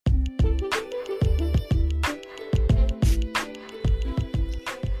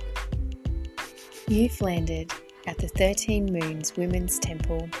You've landed at the 13 Moons Women's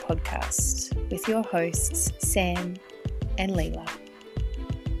Temple podcast with your hosts, Sam and Leela.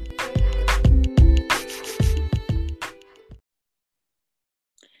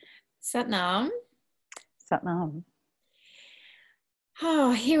 Satnam. Satnam.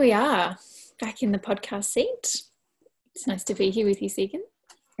 Oh, here we are, back in the podcast seat. It's nice to be here with you, Segan.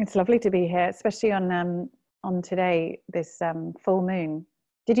 It's lovely to be here, especially on today, this full moon.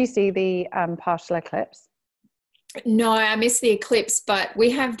 Did you see the partial eclipse? No, I missed the eclipse, but we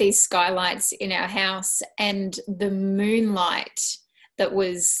have these skylights in our house, and the moonlight that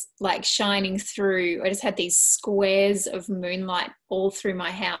was like shining through, I just had these squares of moonlight all through my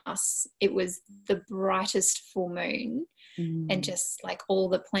house. It was the brightest full moon. And just like all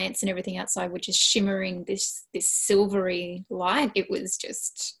the plants and everything outside were just shimmering this silvery light. It was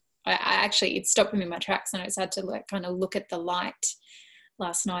just, I actually, it stopped me in my tracks, and I just had to like kind of look at the light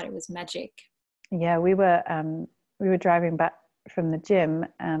last night. It was magic. Yeah, we were driving back from the gym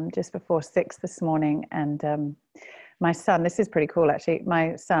just before 6 this morning, and my son, this is pretty cool actually,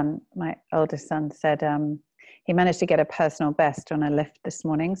 my oldest son said he managed to get a personal best on a lift this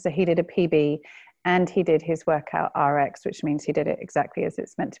morning. So he did a PB and he did his workout RX, which means he did it exactly as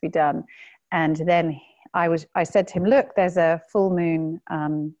it's meant to be done. And then I said to him, look, there's a full moon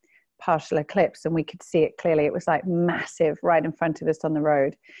partial eclipse, and we could see it clearly. It was like massive right in front of us on the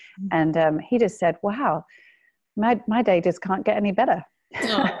road. And he just said, wow, my day just can't get any better. Even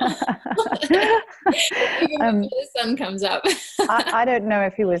before the sun comes up. I don't know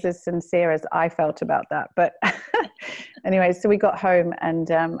if he was as sincere as I felt about that, but anyway, so we got home, and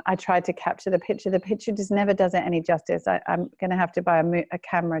I tried to capture the picture. The picture just never does it any justice. I'm going to have to buy a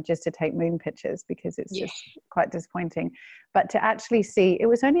camera just to take moon pictures, because it's just quite disappointing. But to actually see, it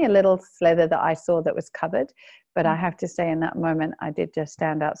was only a little slither that I saw that was covered, but I have to say in that moment, I did just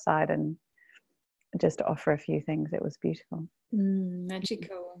stand outside and just offer a few things. It was beautiful.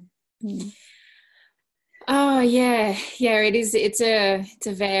 Magical. Oh yeah, it is. It's a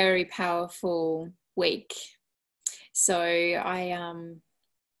very powerful week. So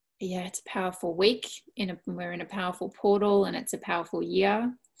it's a powerful week. We're in a powerful portal, and it's a powerful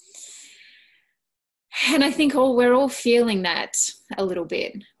year. And I think we're all feeling that a little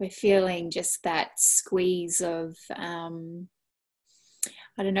bit. We're feeling just that squeeze of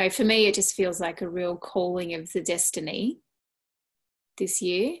I don't know. For me, it just feels like a real calling of the destiny this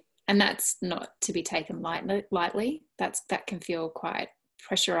year. And that's not to be taken lightly. That can feel quite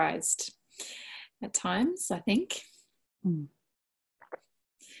pressurized at times, I think.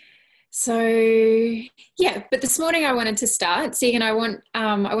 So, yeah, but this morning I wanted to start. Segan, I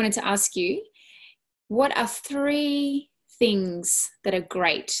wanted to ask you, what are 3 things that are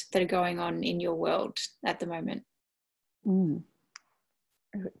great that are going on in your world at the moment?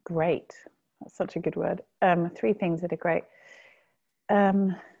 Great. That's such a good word. 3 things that are great. I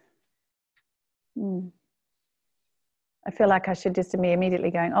feel like I should just be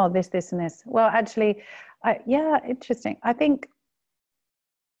immediately going, oh, this, and this. Well, actually, interesting. I think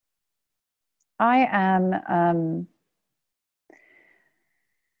I am,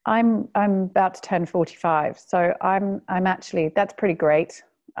 I'm about to turn 45. So I'm actually, that's pretty great.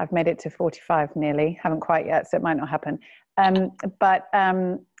 I've made it to 45 nearly. Haven't quite yet, so it might not happen. But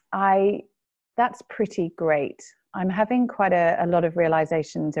that's pretty great. I'm having quite a lot of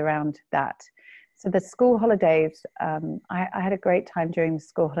realizations around that. So the school holidays, I had a great time during the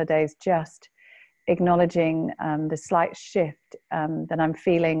school holidays, just acknowledging the slight shift that I'm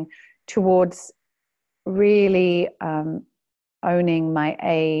feeling towards really owning my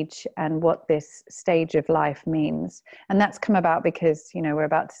age and what this stage of life means. And that's come about because, we're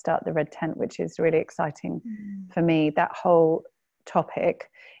about to start the Red Tent, which is really exciting for me. That whole topic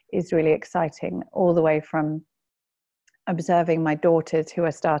is really exciting, all the way from observing my daughters who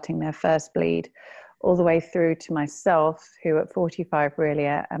are starting their first bleed, all the way through to myself, who at 45 really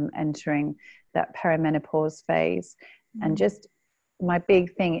am entering that perimenopause phase. And just my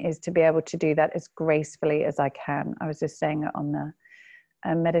big thing is to be able to do that as gracefully as I can. I was just saying it on the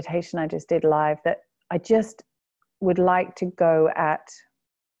meditation I just did live, that I just would like to go at,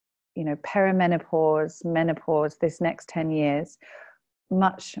 perimenopause, menopause, this next 10 years,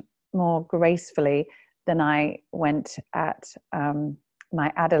 much more gracefully than I went at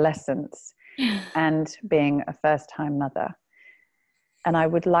my adolescence and being a first-time mother. And I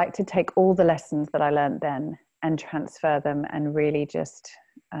would like to take all the lessons that I learned then and transfer them and really just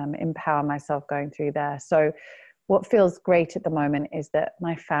empower myself going through there. So what feels great at the moment is that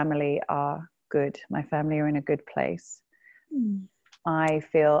my family are good. My family are in a good place. I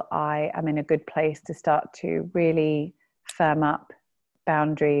feel I am in a good place to start to really firm up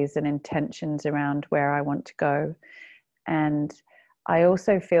boundaries and intentions around where I want to go. And I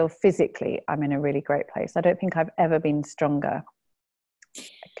also feel physically I'm in a really great place. I don't think I've ever been stronger.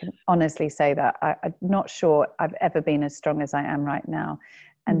 I can honestly say that. I'm not sure I've ever been as strong as I am right now.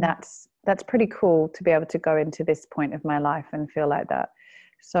 And that's pretty cool to be able to go into this point of my life and feel like that.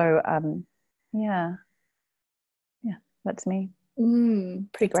 So yeah, that's me.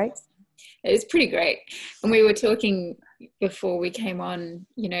 Pretty great. It's pretty great. And we were talking before we came on,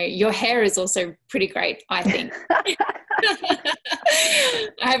 you know, your hair is also pretty great, I think.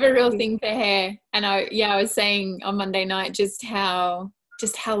 I have a real thing for hair. And I was saying on Monday night just how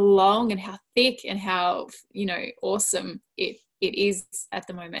long and how thick and how, you know, awesome it is at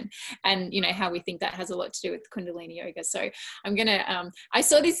the moment, and you know how we think that has a lot to do with Kundalini yoga. So I'm gonna I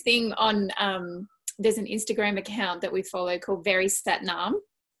saw this thing on there's an Instagram account that we follow called Very Satnam,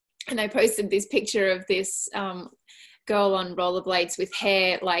 and I posted this picture of this girl on rollerblades with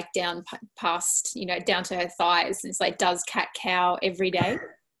hair like down past, you know, down to her thighs, and it's like does cat cow every day.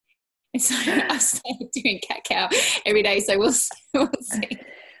 And so I've started doing cat cow every day, so we'll see.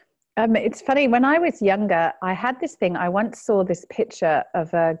 It's funny, when I was younger, I had this thing. I once saw this picture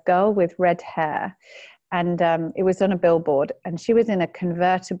of a girl with red hair, and it was on a billboard, and she was in a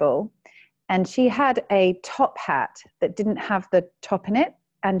convertible, and she had a top hat that didn't have the top in it,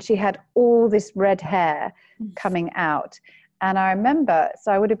 and she had all this red hair coming out. And I remember,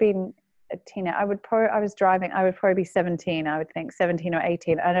 so I would have been a teenager. I was driving, I would probably be 17, I would think 17 or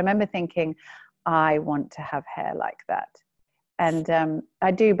 18. And I remember thinking, I want to have hair like that. And I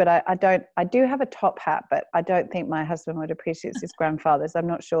do, but I do have a top hat, but I don't think my husband would appreciate his grandfather's. I'm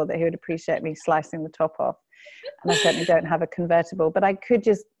not sure that he would appreciate me slicing the top off. And I certainly don't have a convertible, but I could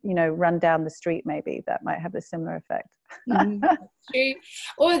just, you know, run down the street. Maybe that might have a similar effect. True.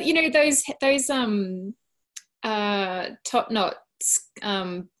 Or, you know, those top knots,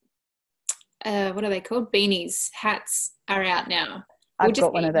 what are they called? Beanies, hats are out now. I've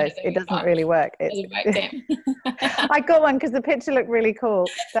got one of those. It doesn't really work. I got one because the picture looked really cool.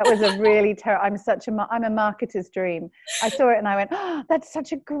 That was a really I'm a marketer's dream. I saw it and I went, oh, that's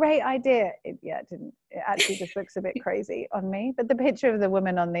such a great idea. It didn't. It actually just looks a bit crazy on me. But the picture of the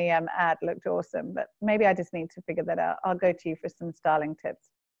woman on the ad looked awesome. But maybe I just need to figure that out. I'll go to you for some styling tips.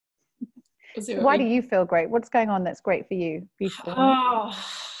 So why do you feel great? What's going on that's great for you? Oh,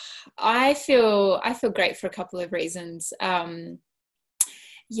 I feel great for a couple of reasons.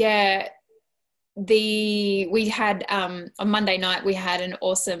 We had on Monday night we had an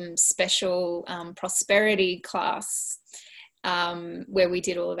awesome special prosperity class where we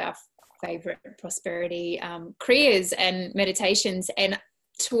did all of our favorite prosperity kriyas and meditations, and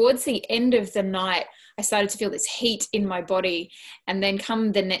towards the end of the night I started to feel this heat in my body, and then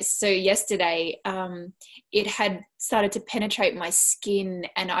yesterday it had started to penetrate my skin,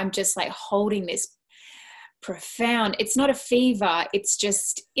 and I'm just like holding this profound, it's not a fever, it's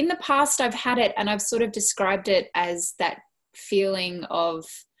just, in the past I've had it and I've sort of described it as that feeling of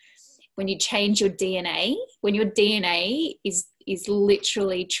when you change your DNA, when your DNA is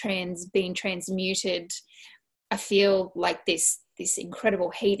literally being transmuted. I feel like this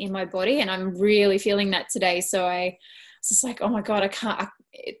incredible heat in my body, and I'm really feeling that today. So I was just like, oh my God, I can't,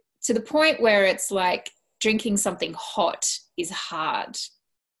 to the point where it's like drinking something hot is hard.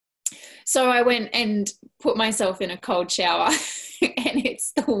 So I went and put myself in a cold shower and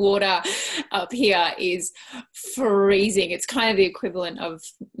the water up here is freezing. It's kind of the equivalent of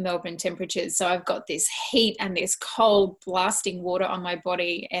Melbourne temperatures. So I've got this heat and this cold blasting water on my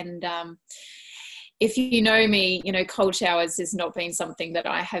body. And if you know me, you know, cold showers has not been something that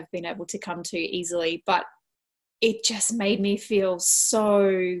I have been able to come to easily, but it just made me feel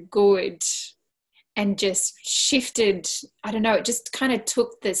so good. And just shifted, I don't know, it just kind of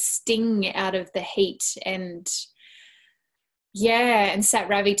took the sting out of the heat. And Sat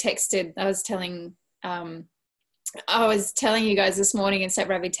Ravi texted, I was telling you guys this morning, and Sat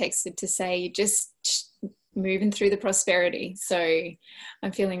Ravi texted to say, just moving through the prosperity. So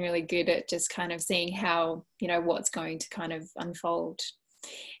I'm feeling really good at just kind of seeing how, you know, what's going to kind of unfold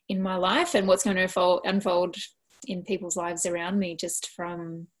in my life and what's going to unfold in people's lives around me, just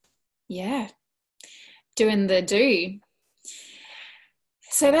from, doing the do.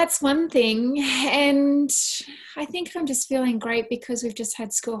 So that's one thing. And I think I'm just feeling great because we've just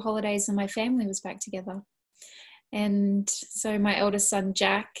had school holidays and my family was back together. And so my eldest son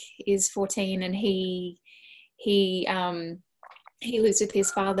Jack is 14, and he lives with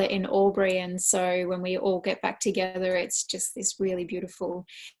his father in Albury, and so when we all get back together, it's just this really beautiful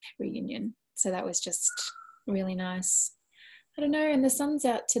reunion. So that was just really nice. I don't know, and the sun's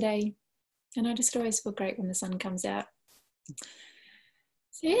out today. And I just always feel great when the sun comes out.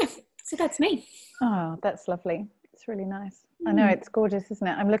 So yeah, so that's me. Oh, that's lovely. It's really nice. I know, it's gorgeous, isn't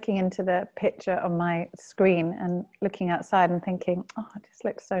it? I'm looking into the picture on my screen and looking outside and thinking, oh, it just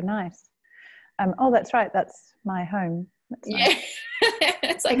looks so nice. Oh, that's right. That's my home. That's Yeah. nice.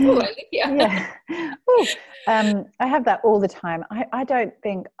 It's like, oh, I live here. Yeah. Oh, I have that all the time. I don't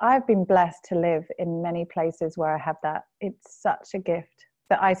think I've been blessed to live in many places where I have that. It's such a gift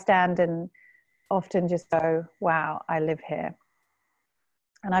that I stand and often just go, wow, I live here.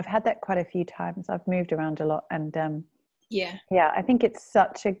 And I've had that quite a few times. I've moved around a lot, and Yeah. I think it's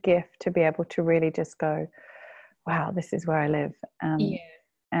such a gift to be able to really just go, wow, this is where I live. Yeah.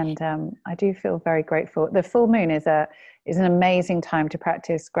 And I do feel very grateful. The full moon is an amazing time to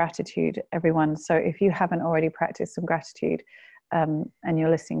practice gratitude, everyone. So if you haven't already practiced some gratitude, and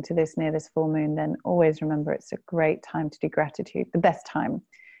you're listening to this near this full moon, then always remember it's a great time to do gratitude, the best time.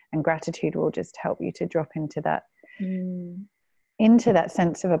 And gratitude will just help you to drop into that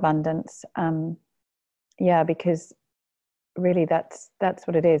sense of abundance. Because really that's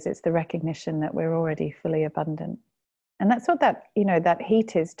what it is. It's the recognition that we're already fully abundant. And that's what that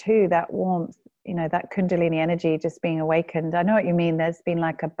heat is too, that warmth, that Kundalini energy just being awakened. I know what you mean. There's been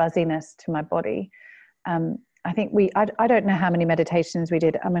like a buzziness to my body. I think I don't know how many meditations we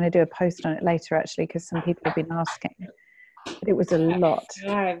did. I'm going to do a post on it later, actually, because some people have been asking. But it was a lot.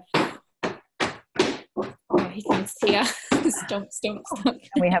 Oh, he comes here. Stomp, stomp, stomp.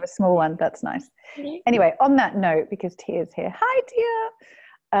 And we have a small one. That's nice. Anyway, on that note, because Tia's here. Hi,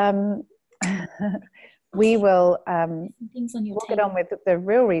 Tia. We will we'll get on with the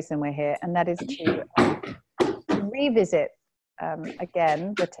real reason we're here, and that is to revisit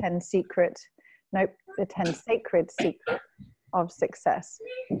again the 10 sacred secrets of success.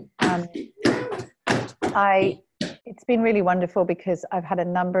 It's been really wonderful because I've had a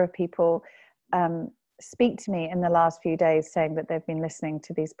number of people speak to me in the last few days saying that they've been listening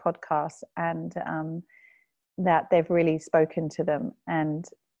to these podcasts and that they've really spoken to them. And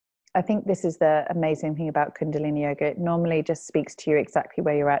I think this is the amazing thing about Kundalini Yoga. It normally just speaks to you exactly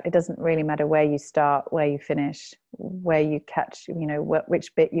where you're at. It doesn't really matter where you start, where you finish, where you catch,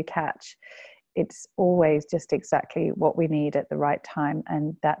 which bit you catch. It's always just exactly what we need at the right time.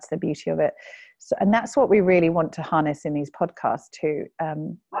 And that's the beauty of it. So, and that's what we really want to harness in these podcasts too.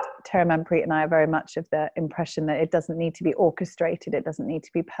 Tara Manpreet and I are very much of the impression that it doesn't need to be orchestrated. It doesn't need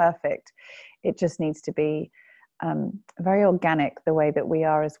to be perfect. It just needs to be very organic, the way that we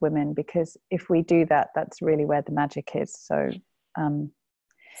are as women, because if we do that, that's really where the magic is. So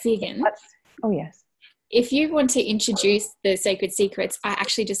Vegan. Oh yes. If you want to introduce the sacred secrets, I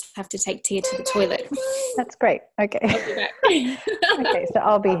actually just have to take Tia to the toilet. That's great. Okay. I'll be back. Okay, so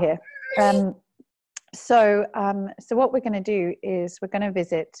I'll be here. So what we're going to do is we're going to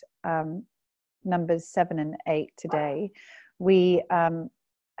visit numbers 7 and 8 today. We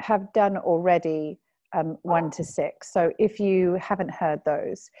have done already 1 to 6. So if you haven't heard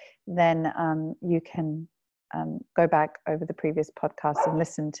those, then you can go back over the previous podcasts and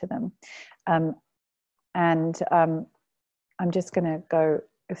listen to them. I'm just going to go.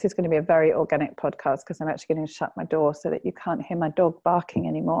 This is going to be a very organic podcast because I'm actually going to shut my door so that you can't hear my dog barking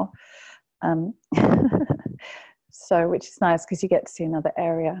anymore. So, which is nice because you get to see another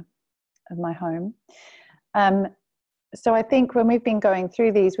area of my home. So I think when we've been going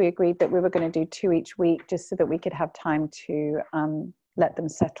through these, we agreed that we were going to do 2 each week just so that we could have time to let them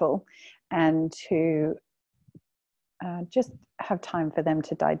settle and to just have time for them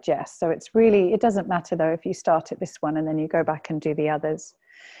to digest. So it doesn't matter though if you start at this one and then you go back and do the others.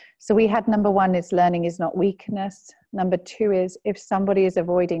 So we had number 1 is learning is not weakness. Number 2 is if somebody is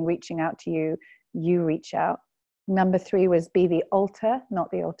avoiding reaching out to you, you reach out. Number 3 was be the altar,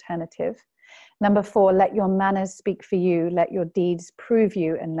 not the alternative. Number 4, let your manners speak for you, let your deeds prove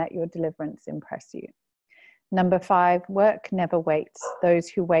you, and let your deliverance impress you. Number 5, work never waits. Those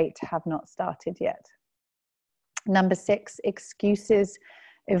who wait have not started yet. Number 6, excuses,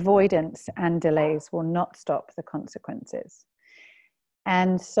 avoidance, and delays will not stop the consequences.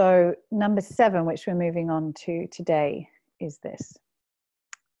 And so number 7, which we're moving on to today, is this.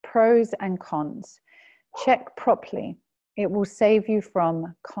 Pros and cons. Check properly. It will save you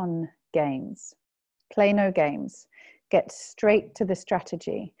from con games. Play no games. Get straight to the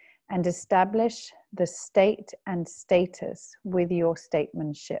strategy and establish the state and status with your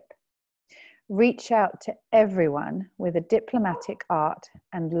statesmanship. Reach out to everyone with a diplomatic art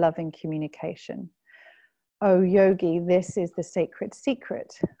and loving communication. Oh, yogi, this is the sacred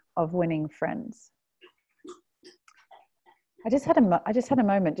secret of winning friends. I just had a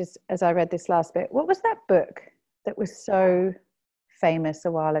moment just as I read this last bit. What was that book that was so famous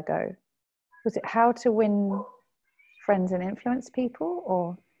a while ago? Was it How to Win friends and influence people,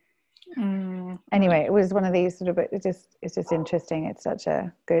 or anyway, it was one of these sort of, it's just interesting. It's such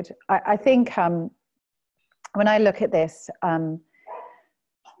a good, I think when I look at this,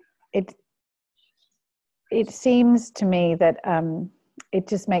 it seems to me that it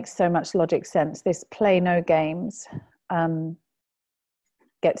just makes so much logic sense. This play no games,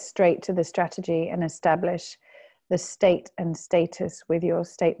 get straight to the strategy and establish the state and status with your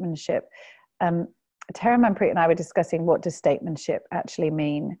statesmanship. Tara Manpreet and I were discussing, what does statesmanship actually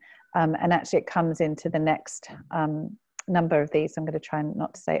mean? And actually it comes into the next number of these. I'm going to try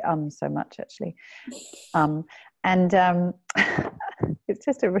not to say so much, actually. It's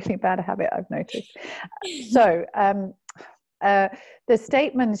just a really bad habit, I've noticed. So the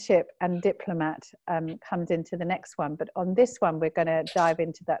statesmanship and diplomat comes into the next one, but on this one we're going to dive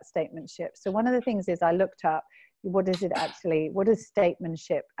into that statesmanship. So one of the things is, I looked up, what does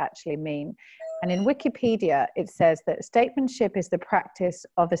statesmanship actually mean? And in Wikipedia it says that statesmanship is the practice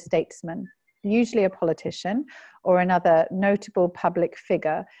of a statesman, usually a politician or another notable public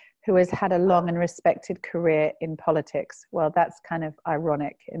figure who has had a long and respected career in politics. Well, that's kind of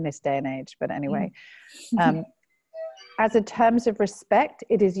ironic in this day and age, but anyway. As a terms of respect,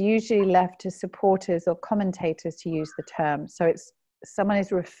 it is usually left to supporters or commentators to use the term. So it's, someone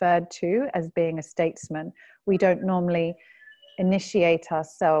is referred to as being a statesman. We don't normally initiate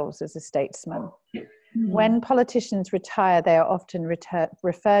ourselves as a statesman. When politicians retire, they are often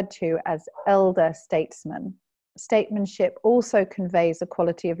referred to as elder statesmen. Statesmanship also conveys a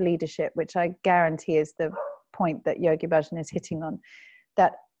quality of leadership, which I guarantee is the point that Yogi Bhajan is hitting on,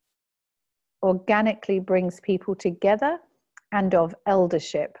 that organically brings people together, and of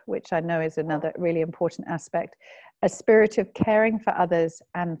eldership, which I know is another really important aspect, a spirit of caring for others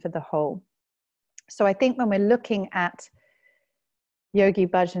and for the whole. So I think when we're looking at Yogi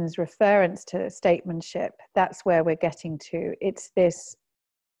Bhajan's reference to statesmanship, that's where we're getting to. It's this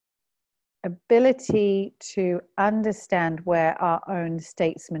ability to understand where our own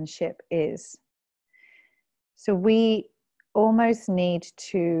statesmanship is. So we almost need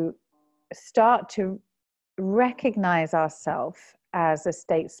to start to recognize ourselves as a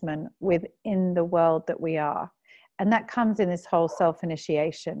statesman within the world that we are. And that comes in this whole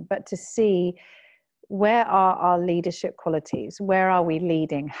self-initiation, but to see, where are our leadership qualities? Where are we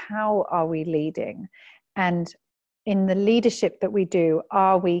leading? How are we leading? And in the leadership that we do,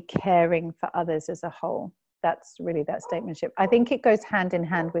 are we caring for others as a whole? That's really that statesmanship. I think it goes hand in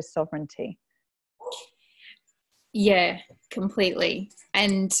hand with sovereignty. Yeah, completely.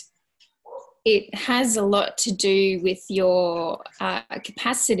 And it has a lot to do with your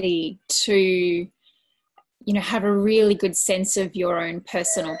capacity to, have a really good sense of your own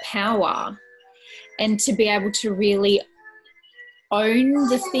personal power, and to be able to really own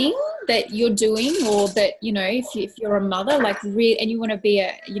the thing that you're doing, or that, if you're a mother, and you want to be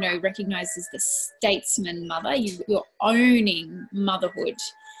recognized as the statesman mother, you're owning motherhood.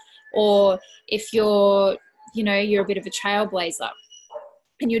 Or if you're a bit of a trailblazer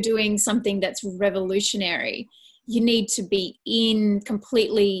and you're doing something that's revolutionary, you need to be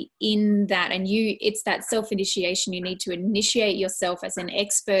completely in that. And it's that self-initiation. You need to initiate yourself as an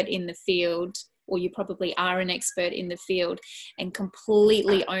expert in the field, or you probably are an expert in the field, and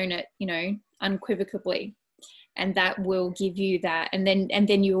completely own it, unequivocally. And that will give you that. And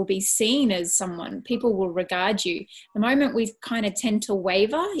then you will be seen as someone, people will regard you. The moment we kind of tend to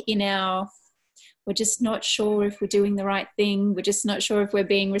waver in we're just not sure if we're doing the right thing, we're just not sure if we're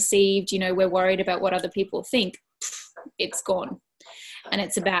being received, we're worried about what other people think, it's gone. And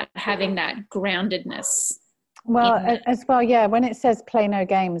it's about having that groundedness. Well, as well, yeah, when it says play no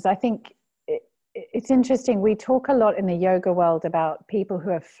games, I think it's interesting. We talk a lot in the yoga world about people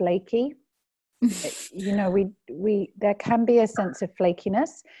who are flaky. There can be a sense of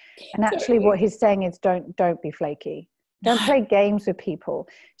flakiness, and actually what he's saying is don't be flaky. Don't play games with people.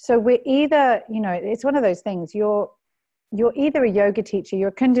 So we're either, it's one of those things. You're either a yoga teacher, you're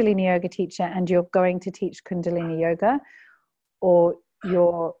a Kundalini yoga teacher, and you're going to teach Kundalini yoga, or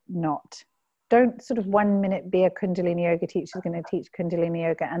you're not. Don't sort of 1 minute be a Kundalini yoga teacher who's going to teach Kundalini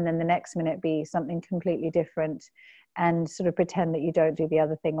yoga, and then the next minute be something completely different, and sort of pretend that you don't do the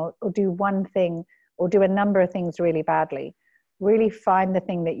other thing, or do one thing, or do a number of things really badly. Really find the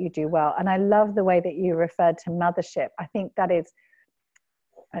thing that you do well. And I love the way that you referred to mothership. I think that is,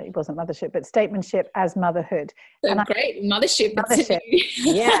 it wasn't mothership, but statesmanship as motherhood. Great. Mothership.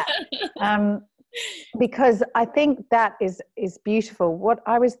 Yeah. Because I think that is beautiful. What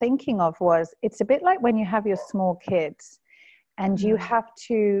I was thinking of was, it's a bit like when you have your small kids and you have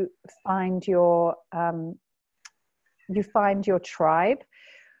to find your tribe.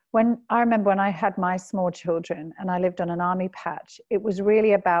 when I remember when I had my small children and I lived on an army patch, it was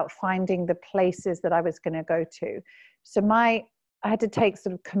really about finding the places that I was going to go to. So I had to take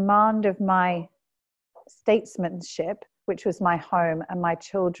sort of command of my statesmanship, which was my home and my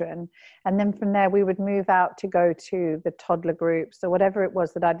children. And then from there, we would move out to go to the toddler groups or whatever it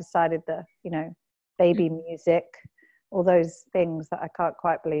was that I decided, baby music, all those things that I can't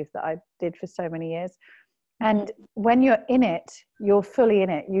quite believe that I did for so many years. And when you're in it, you're fully in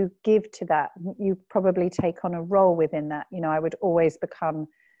it. You give to that. You probably take on a role within that. I would always become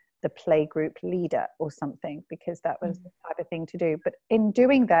the playgroup leader or something because that was the type of thing to do. But in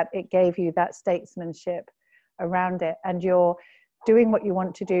doing that, it gave you that statesmanship around it. And you're doing what you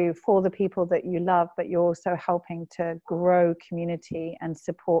want to do for the people that you love, but you're also helping to grow community and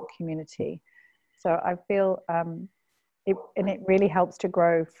support community. So I feel it really helps to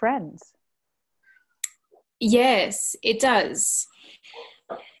grow friends. Yes, it does.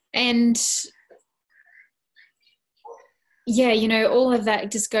 And yeah, all of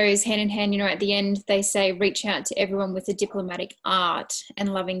that just goes hand in hand. At the end, they say, reach out to everyone with a diplomatic art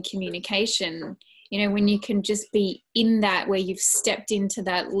and loving communication. When you can just be in that, where you've stepped into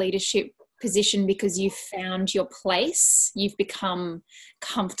that leadership position because you've found your place, you've become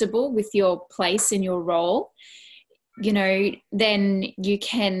comfortable with your place in your role, then you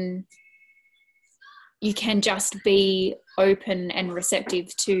can just be open and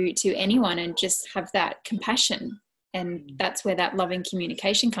receptive to anyone and just have that compassion. And that's where that loving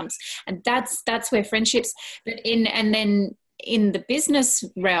communication comes. And that's where friendships, and then in the business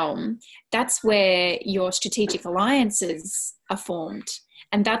realm, that's where your strategic alliances are formed.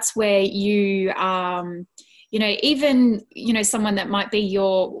 And that's where you, even, someone that might be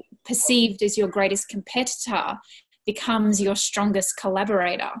perceived as your greatest competitor becomes your strongest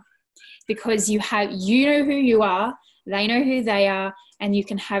collaborator. Because you know who you are, they know who they are, and you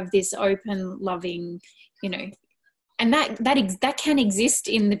can have this open, loving, and that can exist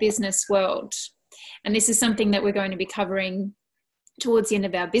in the business world. And this is something that we're going to be covering towards the end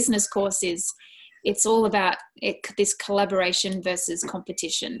of our business course. It's all about this collaboration versus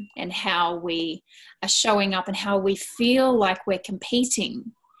competition, and how we are showing up and how we feel like we're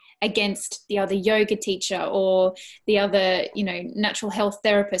competing against the other yoga teacher or the other, natural health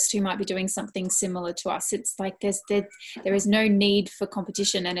therapist who might be doing something similar to us. It's like there is no need for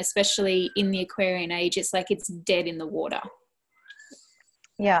competition. And especially in the Aquarian age, it's like it's dead in the water.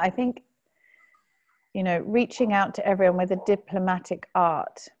 Yeah, I think, reaching out to everyone with a diplomatic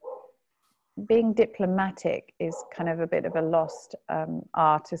art. Being diplomatic is kind of a bit of a lost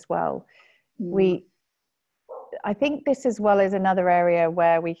art as well. I think this as well is another area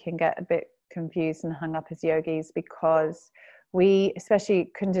where we can get a bit confused and hung up as yogis, because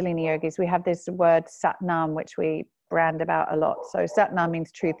especially Kundalini yogis, we have this word Satnam, which we brand about a lot. So Satnam means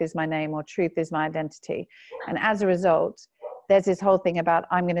truth is my name, or truth is my identity. And as a result, there's this whole thing about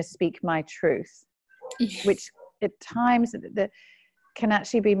I'm going to speak my truth, which at times can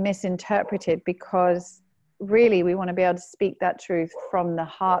actually be misinterpreted, because really we want to be able to speak that truth from the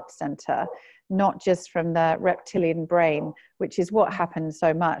heart center, not just from the reptilian brain, which is what happens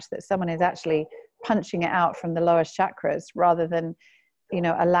so much, that someone is actually punching it out from the lower chakras rather than,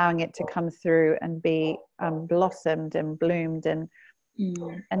 allowing it to come through and be blossomed and bloomed and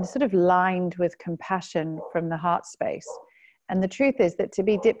sort of lined with compassion from the heart space. And the truth is that to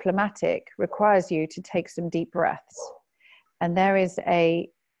be diplomatic requires you to take some deep breaths. And there is a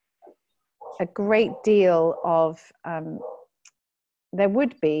great deal of there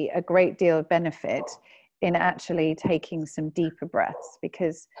would be a great deal of benefit in actually taking some deeper breaths,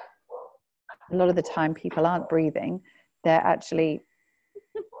 because a lot of the time people aren't breathing. They're actually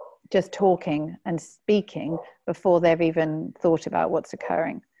just talking and speaking before they've even thought about what's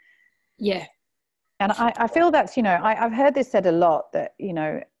occurring. Yeah. And I feel that's, I've heard this said a lot, that,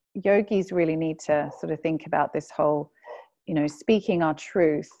 yogis really need to sort of think about this whole, speaking our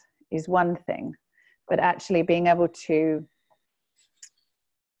truth is one thing, but actually being able to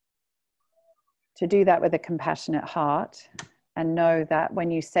do that with a compassionate heart, and know that when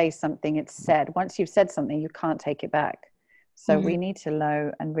you say something, it's said. Once you've said something, you can't take it back. So we need to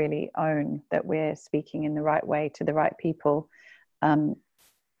know and really own that we're speaking in the right way to the right people,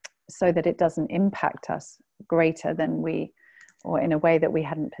 so that it doesn't impact us greater than or in a way that we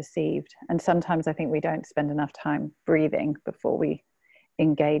hadn't perceived. And sometimes I think we don't spend enough time breathing before we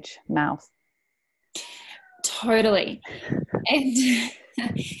engage mouth. Totally.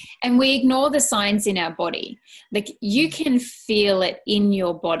 And we ignore the signs in our body. Like, you can feel it in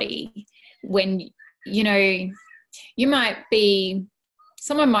your body when, you might be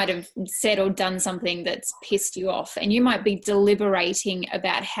someone might have said or done something that's pissed you off, and you might be deliberating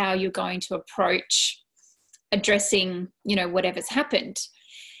about how you're going to approach addressing, you know, whatever's happened.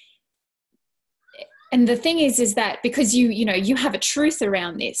 And the thing is that because you have a truth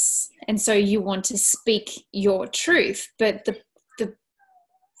around this, and so you want to speak your truth, but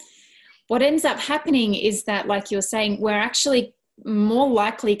what ends up happening is that, like you're saying, we're actually more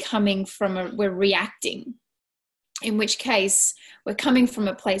likely coming from we're reacting, in which case we're coming from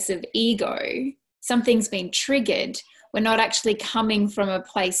a place of ego. Something's been triggered. We're not actually coming from a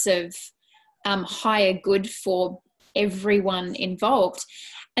place of higher good for everyone involved.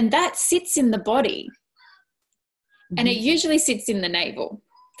 And that sits in the body. Mm-hmm. And it usually sits in the navel.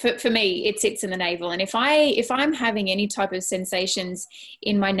 For me, it sits in the navel. And if I'm having any type of sensations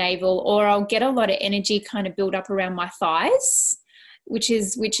in my navel, or I'll get a lot of energy kind of build up around my thighs, which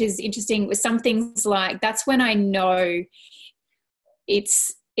is interesting. With some things, like, that's when I know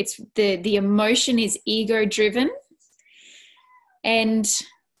it's the emotion is ego driven. And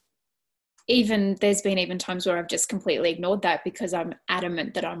even there's been even times where I've just completely ignored that because I'm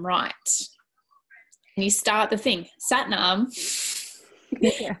adamant that I'm right. And you start the thing, Satnam.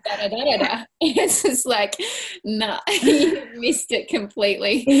 Yeah. Da, da, da, da, da. It's just like, nah, you missed it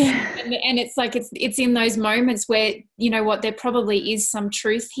completely. Yeah. And it's like it's in those moments where, you know what, there probably is some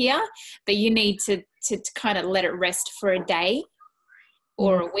truth here, but you need to kind of let it rest for a day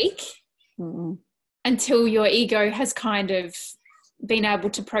or a week until your ego has kind of been able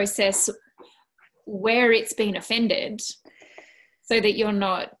to process where it's been offended, so that you're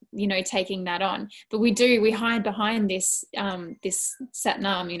not, you know, taking that on. But we hide behind this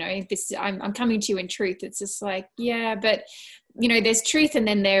Satnam, you know, this I'm coming to you in truth. It's just like, yeah, but, you know, there's truth, and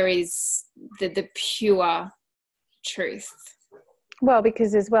then there is the pure truth. Well,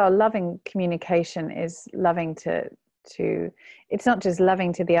 because as well, loving communication is loving to it's not just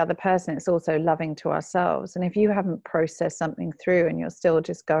loving to the other person, it's also loving to ourselves. And if you haven't processed something through and you're still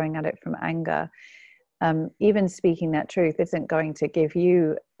just going at it from anger, even speaking that truth isn't going to give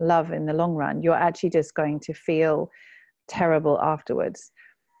you love in the long run. You're actually just going to feel terrible afterwards.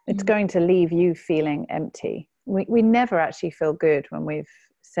 It's going to leave you feeling empty. We never actually feel good when we've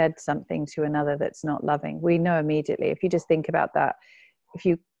said something to another that's not loving. We know immediately. If you just think about that, if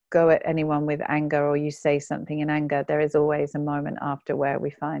you go at anyone with anger, or you say something in anger, there is always a moment after where we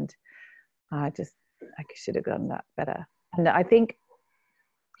find, I should have done that better. And I think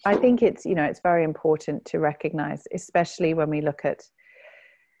it's, you know, it's very important to recognize, especially when we look at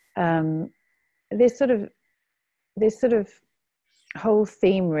this sort of whole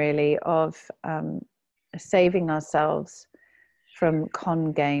theme really of saving ourselves from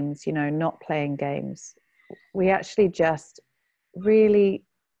con games, you know, not playing games. We actually just really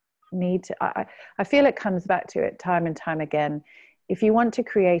need to, I feel it comes back to it time and time again. If you want to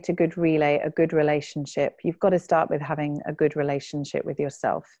create a good relay, a good relationship, you've got to start with having a good relationship with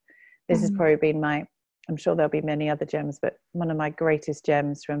yourself. This has probably been I'm sure there'll be many other gems, but one of my greatest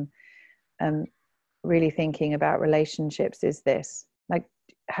gems from really thinking about relationships is this, like,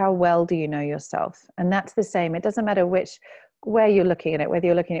 how well do you know yourself? And that's the same. It doesn't matter where you're looking at it, whether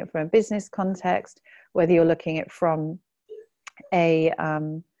you're looking at it from a business context, whether you're looking at it from a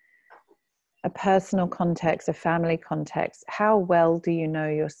personal context, a family context. How well do you know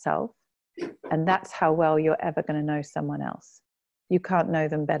yourself? And that's how well you're ever going to know someone else. You can't know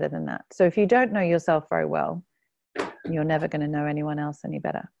them better than that. So if you don't know yourself very well, you're never going to know anyone else any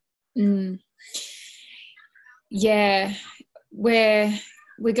better. Yeah, we're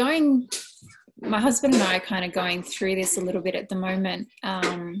going, my husband and I are kind of going through this a little bit at the moment,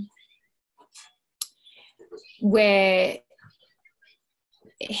 where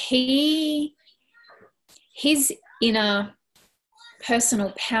his inner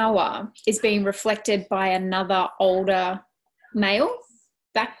personal power is being reflected by another older male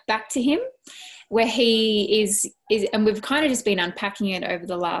back to him, where he is and we've kind of just been unpacking it over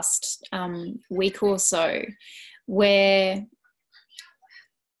the last week or so, where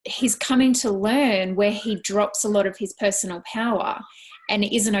he's coming to learn where he drops a lot of his personal power and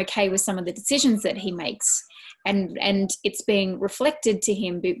isn't okay with some of the decisions that he makes. And it's being reflected to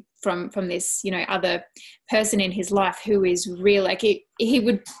him from this, you know, other person in his life who is real. Like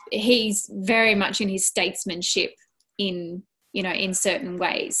he's very much in his statesmanship in certain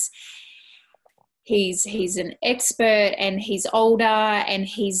ways. He's an expert, and he's older, and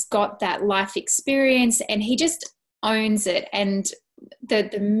he's got that life experience, and he just owns it. And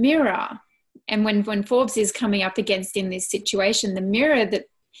the mirror, and when Forbes is coming up against in this situation, the mirror that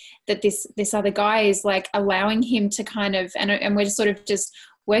this other guy is like allowing him to kind of, and we're sort of just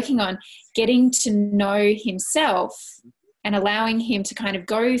working on getting to know himself and allowing him to kind of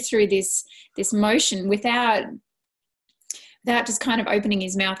go through this motion without just kind of opening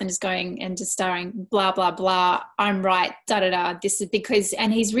his mouth and just going and just starring blah, blah, blah, I'm right, da, da, da. This is because,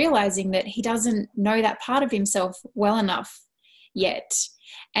 and he's realizing that he doesn't know that part of himself well enough yet.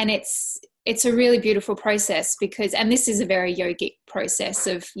 And it's a really beautiful process because, and this is a very yogic process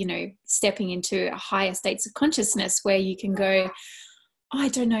of, you know, stepping into higher states of consciousness where you can go, oh, I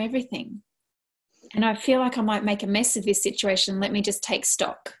don't know everything. And I feel like I might make a mess of this situation. Let me just take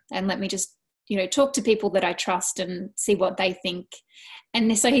stock and let me just, you know, talk to people that I trust and see what they think.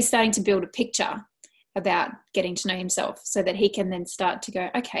 And so he's starting to build a picture about getting to know himself so that he can then start to go,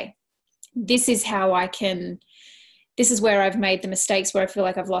 okay, this is how I can, this is where I've made the mistakes where I feel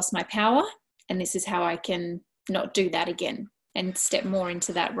like I've lost my power. And this is how I can not do that again and step more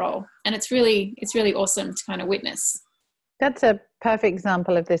into that role. And it's really awesome to kind of witness. That's a perfect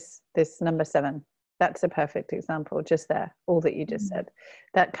example of this number 7. That's a perfect example just there, all that you just said.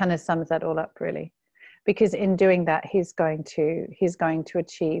 That kind of sums that all up really. Because in doing that, he's going to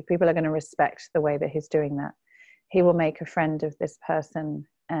achieve, people are going to respect the way that he's doing that. He will make a friend of this person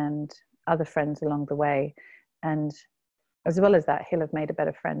and other friends along the way. And as well as that, he'll have made a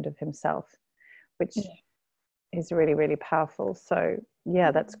better friend of himself, which is really, really powerful. So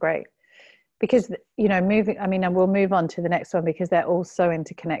yeah, that's great. Because, you know, and we'll move on to the next one because they're all so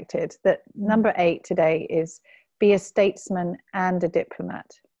interconnected. That number 8 today is be a statesman and a diplomat.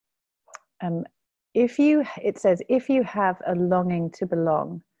 It says, if you have a longing to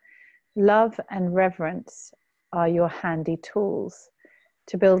belong, love and reverence are your handy tools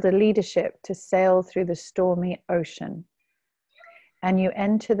to build a leadership to sail through the stormy ocean. And you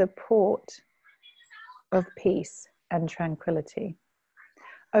enter the port of peace and tranquility.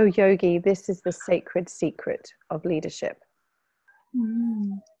 Oh, Yogi, this is the sacred secret of leadership.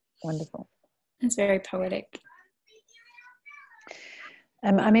 Wonderful. It's very poetic.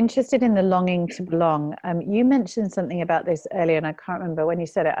 I'm interested in the longing to belong. You mentioned something about this earlier, and I can't remember when you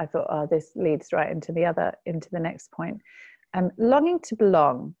said it. I thought, oh, this leads right into the next point. Longing to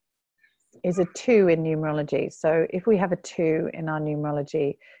belong is a 2 in numerology. So if we have a 2 in our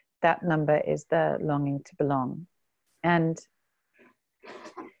numerology, that number is the longing to belong. And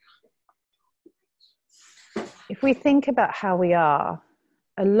if we think about how we are,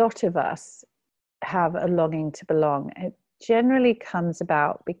 a lot of us have a longing to belong. It generally comes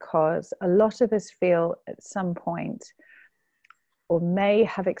about because a lot of us feel at some point, or may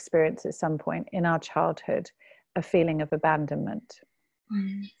have experienced at some point in our childhood, a feeling of abandonment.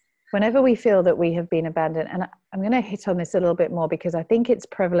 Whenever we feel that we have been abandoned, and I'm going to hit on this a little bit more because I think it's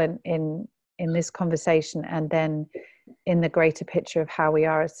prevalent in this conversation and then in the greater picture of how we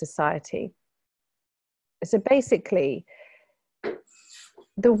are as society. So basically,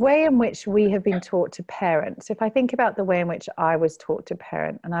 the way in which we have been taught to parent, so if I think about the way in which I was taught to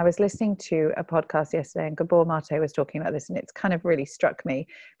parent, and I was listening to a podcast yesterday and Gabor Mate was talking about this, and it's kind of really struck me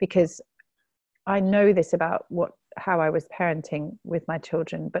because I know this about how I was parenting with my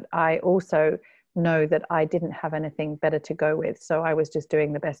children, but I also know that I didn't have anything better to go with. So I was just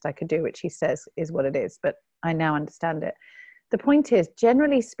doing the best I could do, which he says is what it is, but I now understand it. The point is,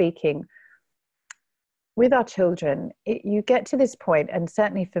 generally speaking, with our children, you get to this point, and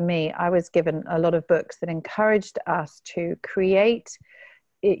certainly for me, I was given a lot of books that encouraged us to create,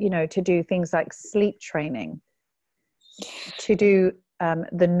 to do things like sleep training, to do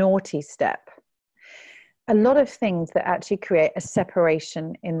the naughty step, a lot of things that actually create a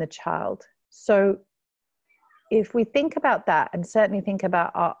separation in the child. So if we think about that and certainly think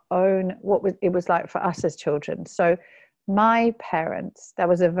about our own, it was like for us as children. So my parents, that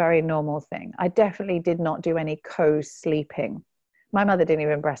was a very normal thing. I definitely did not do any co-sleeping. My mother didn't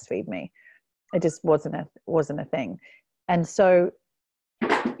even breastfeed me. It just wasn't a thing. And so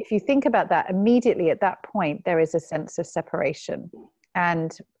if you think about that, immediately at that point, there is a sense of separation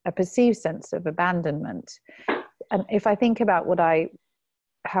and a perceived sense of abandonment. And if I think about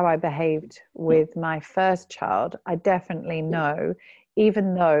how I behaved with my first child, I definitely know,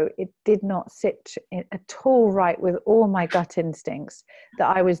 even though it did not sit at all right with all my gut instincts,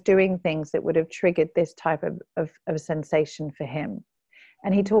 that I was doing things that would have triggered this type of sensation for him.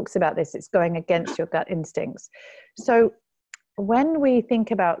 And he talks about this, it's going against your gut instincts. So when we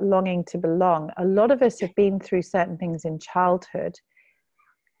think about longing to belong, a lot of us have been through certain things in childhood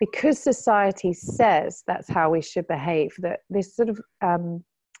because society says that's how we should behave, that this sort of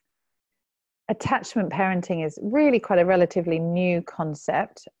attachment parenting is really quite a relatively new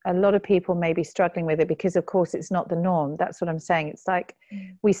concept. A lot of people may be struggling with it because, of course, it's not the norm. That's what I'm saying. It's like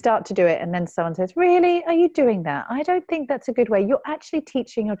we start to do it and then someone says, really, are you doing that? I don't think that's a good way. You're actually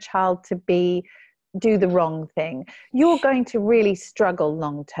teaching your child to be do the wrong thing. You're going to really struggle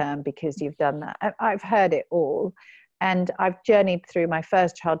long term because you've done that. I've heard it all. And I've journeyed through my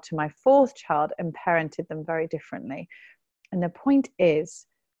first child to my fourth child and parented them very differently. And the point is,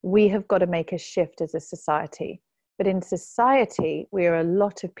 we have got to make a shift as a society. But in society, we are a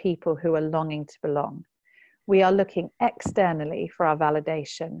lot of people who are longing to belong. We are looking externally for our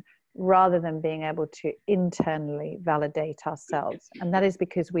validation rather than being able to internally validate ourselves. And that is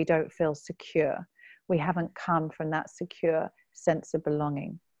because we don't feel secure. We haven't come from that secure sense of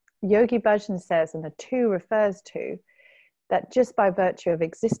belonging. Yogi Bhajan says, and the two refers to, that just by virtue of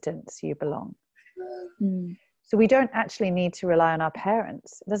existence, you belong. Mm. So we don't actually need to rely on our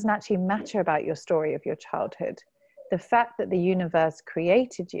parents. It doesn't actually matter about your story of your childhood. The fact that the universe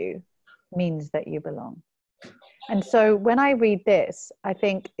created you means that you belong. And so when I read this, I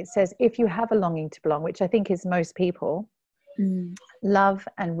think it says, if you have a longing to belong, which I think is most people, love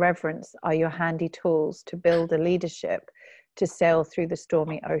and reverence are your handy tools to build a leadership to sail through the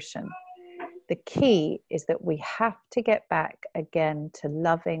stormy ocean. The key is that we have to get back again to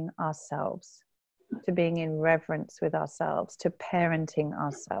loving ourselves, to being in reverence with ourselves, to parenting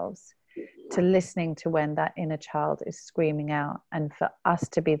ourselves, to listening to when that inner child is screaming out, and for us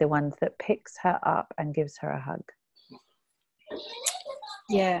to be the ones that picks her up and gives her a hug.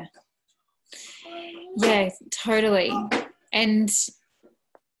 Yeah, totally. And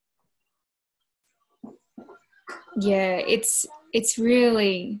yeah, it's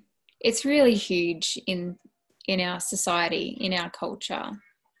really huge in our society, in our culture.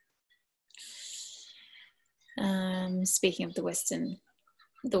 Speaking of the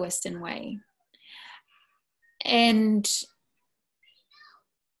Western way, and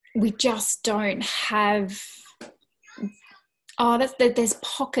we just don't have. There's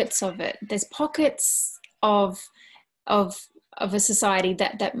pockets of it. There's pockets of a society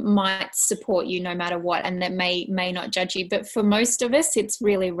that might support you no matter what, and that may not judge you. But for most of us, it's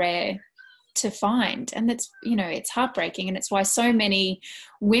really rare to find, and that's, it's heartbreaking. And it's why so many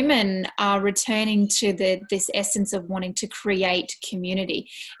women are returning to this essence of wanting to create community.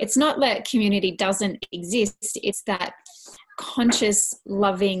 It's not that community doesn't exist, it's that conscious,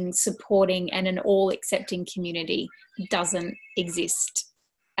 loving, supporting, and an all accepting community doesn't exist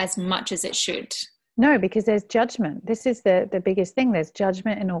as much as it should. No, because there's judgment. This is the biggest thing. There's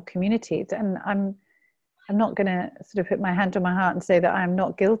judgment in all communities. And I'm not going to sort of put my hand on my heart and say that I'm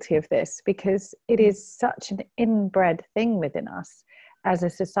not guilty of this, because it is such an inbred thing within us as a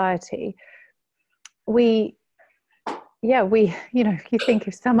society. You think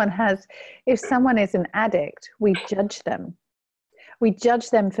if someone is an addict, we judge them. We judge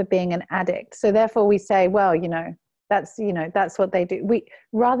them for being an addict. So therefore we say, well, that's what they do.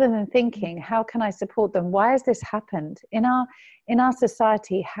 Rather than thinking, how can I support them? Why has this happened in our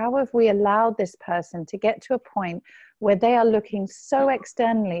society? How have we allowed this person to get to a point where they are looking so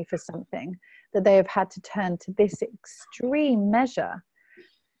externally for something that they have had to turn to this extreme measure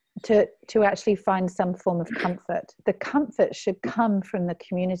to actually find some form of comfort? The comfort should come from the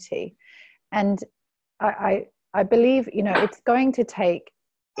community. And I believe, it's going to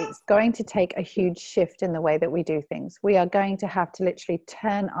take a huge shift in the way that we do things. We are going to have to literally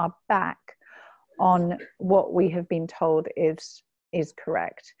turn our back on what we have been told is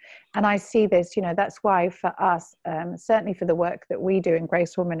correct. And I see this, that's why for us, certainly for the work that we do in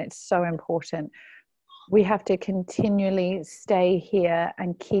Grace Woman, it's so important. We have to continually stay here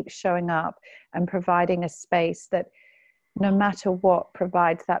and keep showing up and providing a space that, no matter what,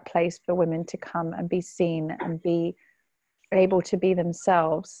 provides that place for women to come and be seen and be able to be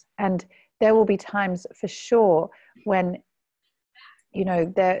themselves. And there will be times for sure when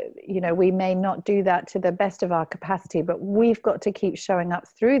we may not do that to the best of our capacity, but we've got to keep showing up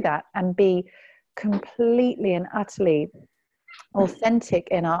through that and be completely and utterly authentic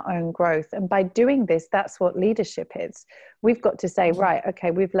in our own growth. And by doing this, that's what leadership is. We've got to say, right,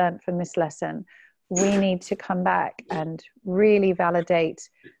 okay, we've learned from this lesson. We need to come back and really validate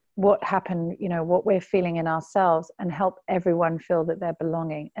what happened, what we're feeling in ourselves, and help everyone feel that they're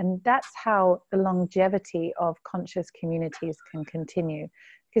belonging. And that's how the longevity of conscious communities can continue.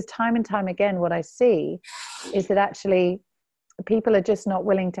 Because time and time again, what I see is that actually people are just not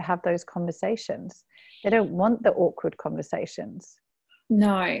willing to have those conversations. They don't want the awkward conversations.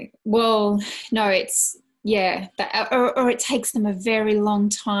 No, well, no, it's, or it takes them a very long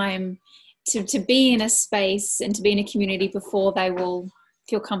time to be in a space and to be in a community before they will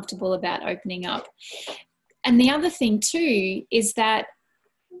feel comfortable about opening up. And the other thing too is that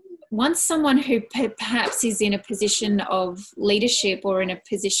once someone who perhaps is in a position of leadership or in a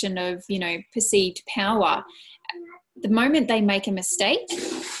position of, perceived power, the moment they make a mistake,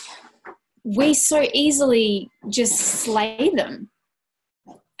 we so easily just slay them.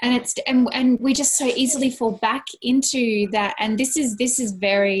 And we just so easily fall back into that. And this is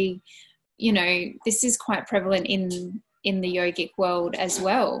very, this is quite prevalent in the yogic world as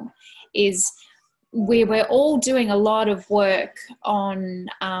well, is we're all doing a lot of work on,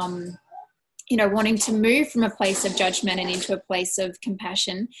 wanting to move from a place of judgment and into a place of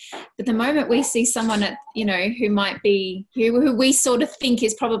compassion. But the moment we see someone who might be, who we sort of think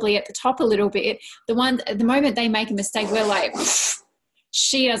is probably at the top a little bit, the moment they make a mistake, we're like,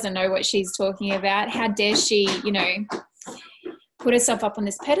 she doesn't know what she's talking about. How dare she, put herself up on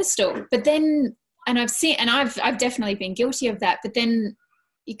this pedestal? But then, and I've definitely been guilty of that. But then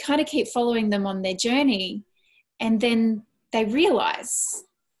you kind of keep following them on their journey, and then they realize,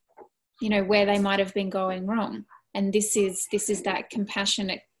 where they might have been going wrong. And this is that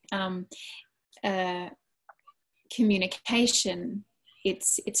compassionate communication.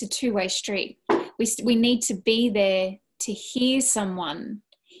 It's a two-way street. We need to be there to hear someone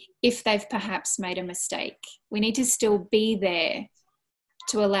if they've perhaps made a mistake. We need to still be there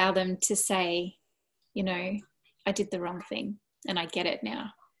to allow them to say, I did the wrong thing and I get it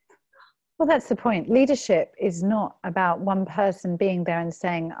now. Well, that's the point. Leadership is not about one person being there and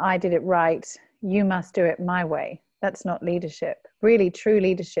saying, I did it right, you must do it my way. That's not leadership. Really, true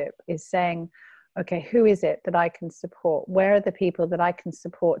leadership is saying, okay, who is it that I can support? Where are the people that I can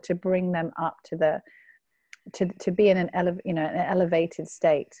support to bring them up to be in an elevated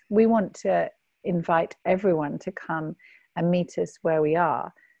state? We want to invite everyone to come and meet us where we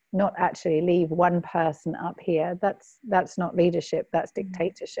are, not actually leave one person up here. That's not leadership, that's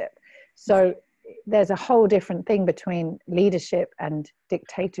dictatorship. So there's a whole different thing between leadership and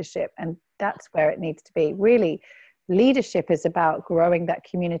dictatorship, and that's where it needs to be. Really, leadership is about growing that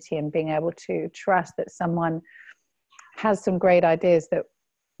community and being able to trust that someone has some great ideas that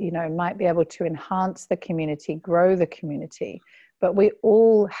might be able to enhance the community, grow the community. But we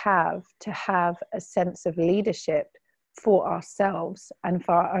all have to have a sense of leadership for ourselves and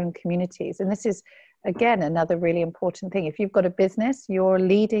for our own communities. And this is, again, another really important thing. If you've got a business, you're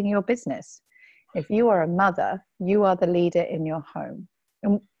leading your business. If you are a mother, you are the leader in your home.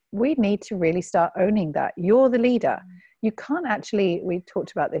 And we need to really start owning that. You're the leader. You can't actually, we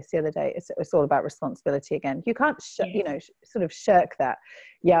talked about this the other day, it's all about responsibility again. You can't, sort of shirk that.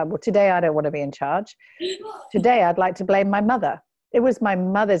 Yeah, well, today I don't want to be in charge. Today I'd like to blame my mother. It was my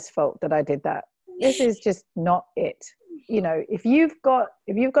mother's fault that I did that. This is just not it. If you've got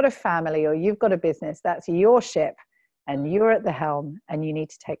a family or you've got a business, that's your ship and you're at the helm and you need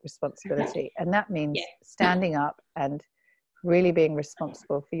to take responsibility. And that means standing up and really being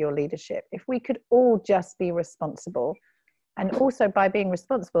responsible for your leadership. If we could all just be responsible, and also by being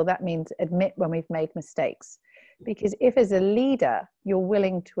responsible, that means admit when we've made mistakes. Because if as a leader, you're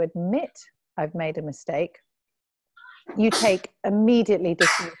willing to admit I've made a mistake, you immediately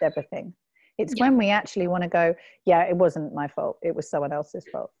dismiss everything. It's when we actually want to go, yeah, it wasn't my fault. It was someone else's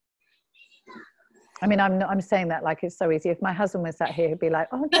fault. I mean, I'm saying that like it's so easy. If my husband was sat here, he'd be like,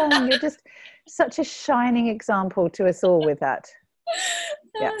 oh, darling, you're just such a shining example to us all with that.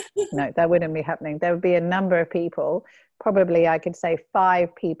 Yeah, no, that wouldn't be happening. There would be a number of people, probably I could say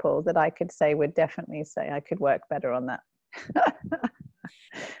 5 people that I could say would definitely say I could work better on that.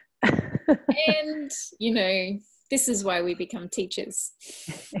 And, this is why we become teachers.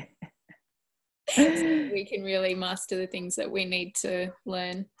 So we can really master the things that we need to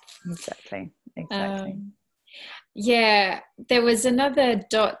learn. Exactly. There was another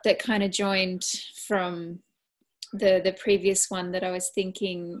dot that kind of joined from the previous one that I was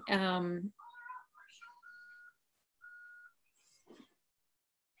thinking. I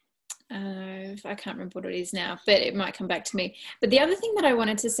can't remember what it is now, but it might come back to me. But the other thing that I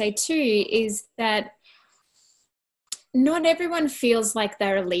wanted to say too is that not everyone feels like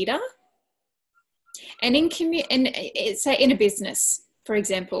they're a leader. And say in a business, for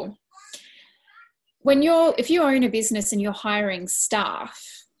example, if you own a business and you're hiring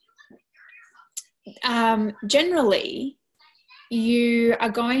staff, generally you are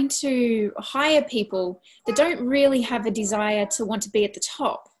going to hire people that don't really have a desire to want to be at the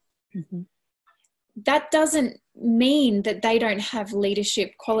top. Mm-hmm. That doesn't mean that they don't have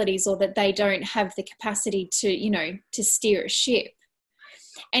leadership qualities or that they don't have the capacity to steer a ship.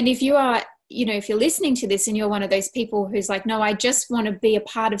 And if you are, if you're listening to this and you're one of those people who's like, no, I just want to be a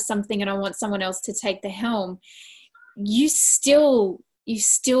part of something and I want someone else to take the helm, you still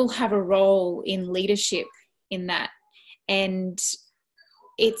have a role in leadership in that. And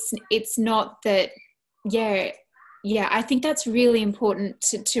it's not that, I think that's really important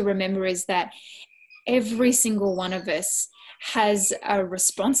to remember, is that every single one of us has a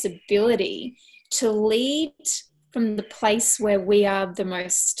responsibility to lead from the place where we are the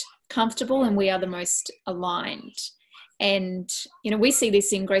most comfortable and we are the most aligned. And, we see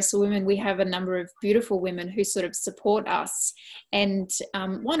this in Graceful Women. We have a number of beautiful women who sort of support us. And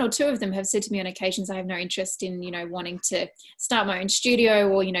one or two of them have said to me on occasions, I have no interest in, wanting to start my own studio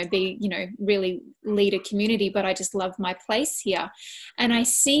or, be, really lead a community, but I just love my place here. And I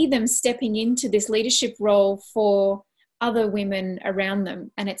see them stepping into this leadership role for other women around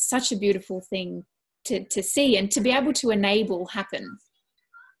them. And it's such a beautiful thing to see and to be able to enable happen.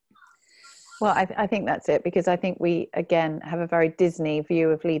 Well, I think that's it, because I think we, again, have a very Disney view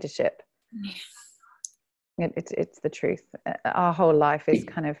of leadership. It's the truth. Our whole life is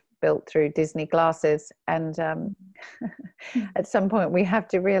kind of built through Disney glasses. And at some point we have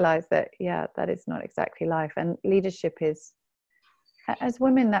to realize that, that is not exactly life. And leadership is, as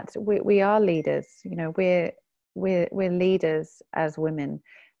women, we are leaders. We're leaders as women.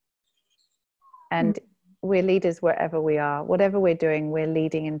 And we're leaders wherever we are. Whatever we're doing, we're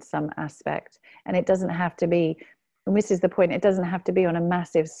leading in some aspect. And it doesn't have to be, and this is the point, it doesn't have to be on a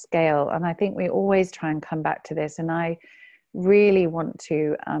massive scale. And I think we always try and come back to this. And I really want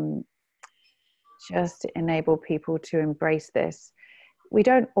to just enable people to embrace this. We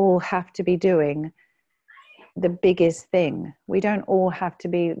don't all have to be doing the biggest thing. We don't all have to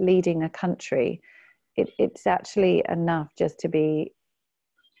be leading a country. It's actually enough just to be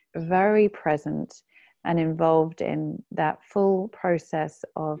very present and involved in that full process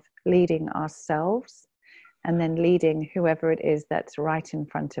of leading ourselves and then leading whoever it is that's right in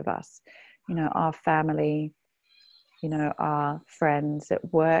front of us. Our family, our friends at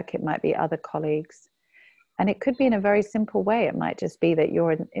work, it might be other colleagues. And it could be in a very simple way. It might just be that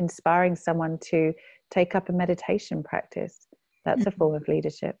you're inspiring someone to take up a meditation practice. That's a form of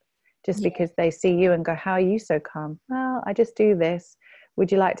leadership. Just because they see you and go, how are you so calm? Well, I just do this. Would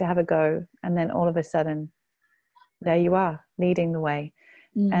you like to have a go? And then all of a sudden, there you are, leading the way.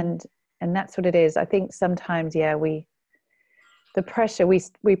 And that's what it is. I think sometimes, the pressure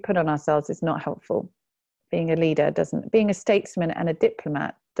we put on ourselves is not helpful. Being a leader being a statesman and a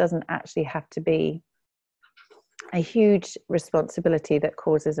diplomat doesn't actually have to be a huge responsibility that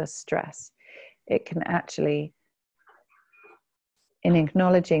causes us stress. It can actually, in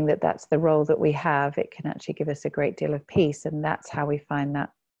acknowledging that that's the role that we have, it can actually give us a great deal of peace. And that's how we find that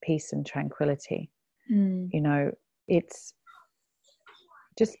peace and tranquility. It's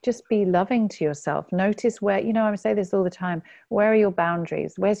just be loving to yourself. Notice where, I say this all the time, where are your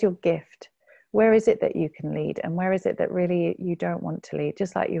boundaries? Where's your gift? Where is it that you can lead? And where is it that really you don't want to lead?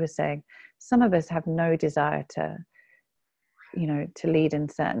 Just like you were saying, some of us have no desire to lead in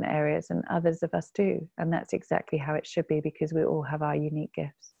certain areas, and others of us do. And that's exactly how it should be, because we all have our unique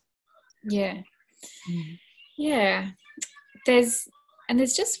gifts. Yeah. There's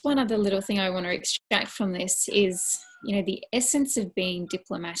just one other little thing I want to extract from this is, the essence of being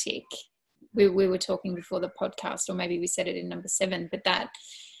diplomatic. We were talking before the podcast, or maybe we said it in number 7, but that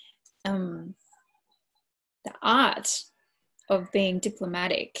the art of being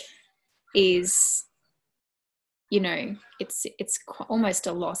diplomatic is, it's almost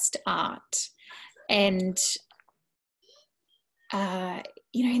a lost art. And,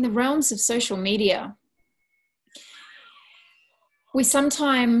 in the realms of social media, we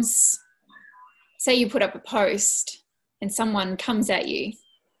sometimes say you put up a post and someone comes at you.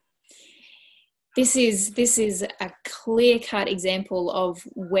 This is a clear-cut example of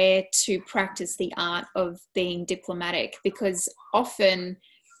where to practice the art of being diplomatic, because often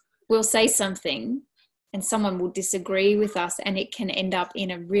we'll say something and someone will disagree with us and it can end up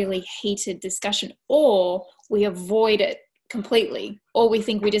in a really heated discussion, or we avoid it completely, or we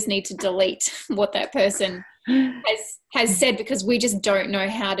think we just need to delete what that person has said because we just don't know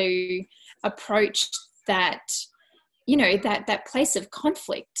how to approach that, that place of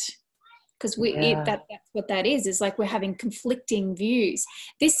conflict. Because that's what that is like we're having conflicting views.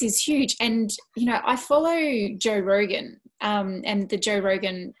 This is huge. And, I follow Joe Rogan and the Joe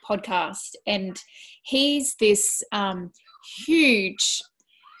Rogan podcast, and he's this huge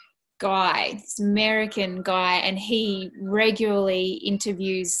guy, this American guy, and he regularly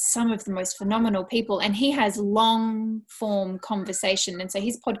interviews some of the most phenomenal people, and he has long form conversation. And so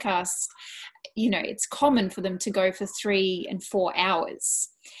his podcasts, it's common for them to go for 3 and 4 hours.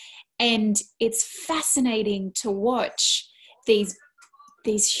 And it's fascinating to watch these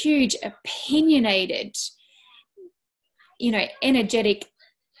huge, opinionated, energetic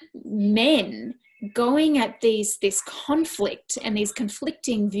men going at this conflict and these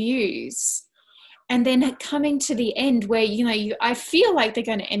conflicting views And then coming to the end where, I feel like they're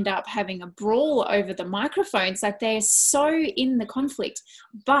going to end up having a brawl over the microphones. Like they're so in the conflict,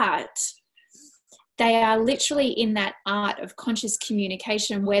 but they are literally in that art of conscious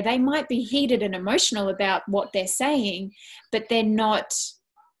communication where they might be heated and emotional about what they're saying, but they're not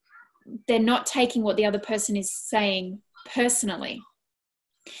taking what the other person is saying personally.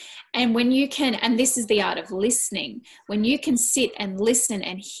 And when you can, and this is the art of listening, when you can sit and listen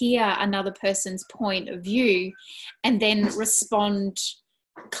and hear another person's point of view and then respond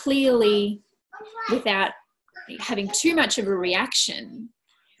clearly without having too much of a reaction,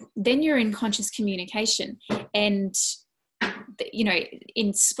 then you're in conscious communication. And,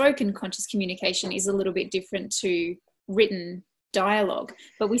 in spoken conscious communication is a little bit different to written dialogue,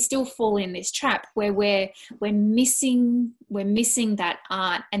 but we still fall in this trap where we're missing that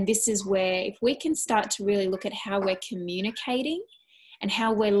art. And this is where, if we can start to really look at how we're communicating and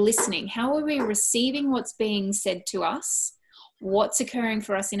how we're listening, how are we receiving what's being said to us, what's occurring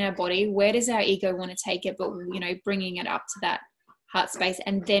for us in our body, where does our ego want to take it, but bringing it up to that heart space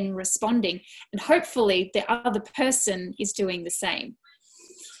and then responding, and hopefully the other person is doing the same.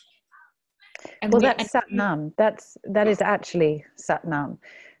 And that's Sat Nam. That is actually Sat Nam.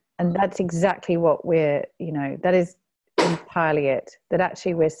 And that's exactly what that is entirely it. That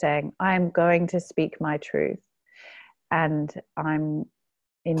actually we're saying, I'm going to speak my truth. And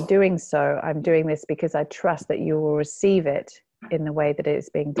in doing so, I'm doing this because I trust that you will receive it in the way that it is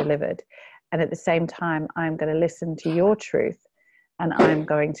being delivered. And at the same time, I'm going to listen to your truth, and I'm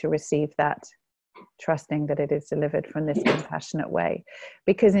going to receive that, trusting that it is delivered from this compassionate way.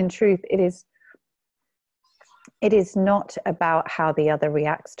 Because in truth, it is not about how the other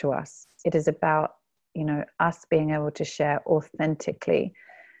reacts to us. It is about, us being able to share authentically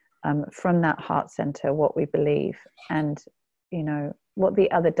from that heart center what we believe. And, what the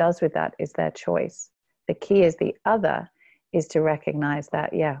other does with that is their choice. The key is the other is to recognize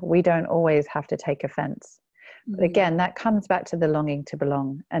that, we don't always have to take offense. But again, that comes back to the longing to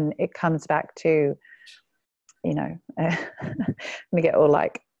belong. And it comes back to, we get all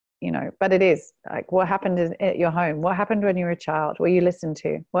like, but it is like, what happened at your home? What happened when you were a child? Were you listened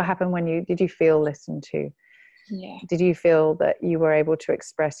to? What happened did you feel listened to? Yeah. Did you feel that you were able to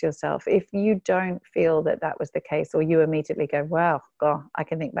express yourself? If you don't feel that was the case, or you immediately go, well, God, I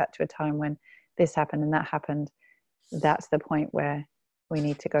can think back to a time when this happened and that happened. That's the point where we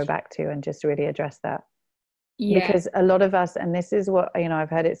need to go back to and just really address that. Yeah. Because a lot of us, and this is what, I've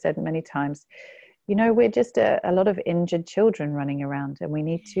heard it said many times, we're just a lot of injured children running around, and we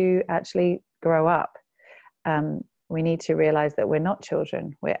need to actually grow up. We need to realize that we're not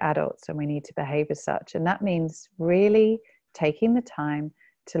children, we're adults, and we need to behave as such. And that means really taking the time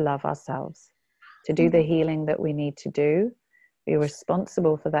to love ourselves, to do the healing that we need to do, be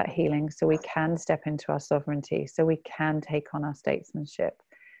responsible for that healing so we can step into our sovereignty, so we can take on our statesmanship,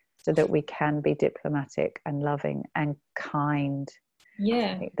 so that we can be diplomatic and loving and kind.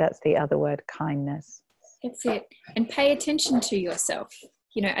 Yeah. I think that's the other word, kindness. That's it. And pay attention to yourself.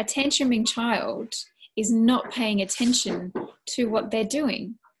 A tantruming child is not paying attention to what they're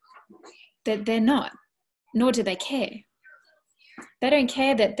doing. That they're not, nor do they care. They don't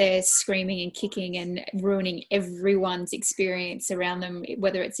care that they're screaming and kicking and ruining everyone's experience around them,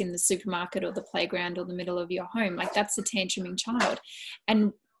 whether it's in the supermarket or the playground or the middle of your home. Like, that's a tantruming child.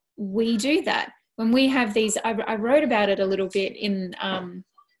 And we do that. When we have these, I wrote about it a little bit in,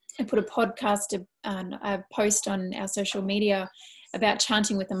 I put a post on our social media about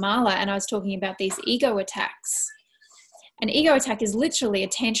chanting with the mala, and I was talking about these ego attacks. An ego attack is literally a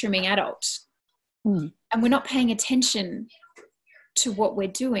tantruming adult. And we're not paying attention to what we're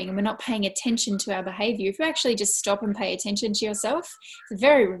doing, and we're not paying attention to our behavior. If you actually just stop and pay attention to yourself, it's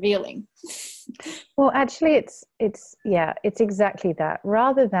very revealing. Well, actually, it's exactly that.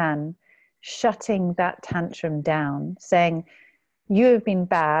 Rather than shutting that tantrum down, saying, you have been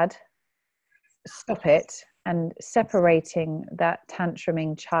bad, stop it, and separating that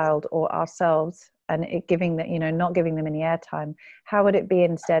tantruming child or ourselves and giving that, not giving them any airtime. How would it be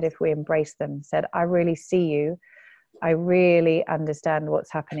instead if we embraced them, said, I really see you, I really understand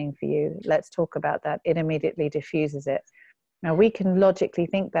what's happening for you, let's talk about that. It immediately diffuses it. Now, we can logically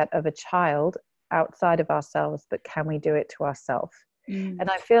think that of a child outside of ourselves, but can we do it to ourselves? And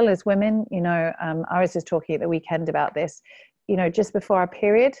I feel as women, I was just talking at the weekend about this, just before our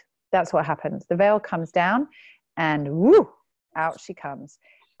period, that's what happens. The veil comes down and woo, out she comes.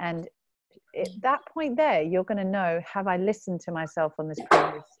 And at that point there, you're going to know, have I listened to myself on this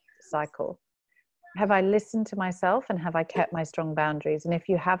previous cycle? Have I listened to myself, and have I kept my strong boundaries? And if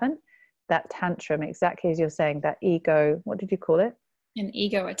you haven't, that tantrum, exactly as you're saying, that ego, what did you call it? An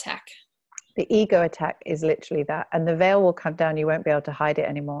ego attack. The ego attack is literally that. And the veil will come down. You won't be able to hide it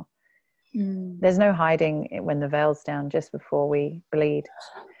anymore. There's no hiding when the veil's down, just before we bleed.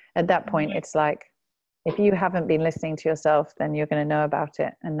 At that point, it's like, if you haven't been listening to yourself, then you're going to know about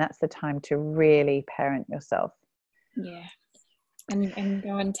it. And that's the time to really parent yourself. Yeah. And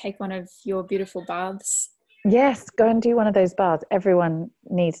go and take one of your beautiful baths. Yes, go and do one of those baths. Everyone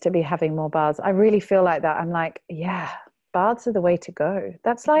needs to be having more baths. I really feel like that. I'm like, yeah, baths are the way to go.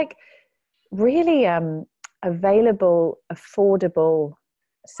 That's like really available, affordable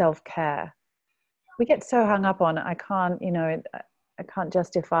self-care. We get so hung up on, I can't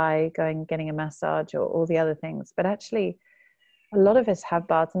justify getting a massage or all the other things, but actually a lot of us have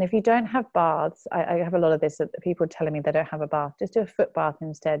baths. And if you don't have baths, I have a lot of this, that people telling me they don't have a bath, just do a foot bath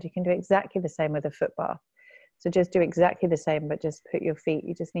instead. You can do exactly the same with a foot bath. So just do exactly the same, but just put your feet,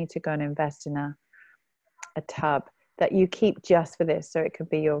 you just need to go and invest in a tub that you keep just for this, so it could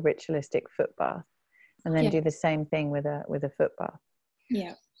be your ritualistic foot bath, and then do the same thing with a foot bath.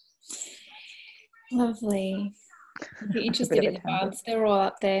 Yeah. Lovely. If you're interested in the baths, they're all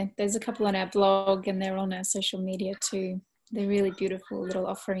up there. There's a couple on our blog, and they're on our social media too. They're really beautiful little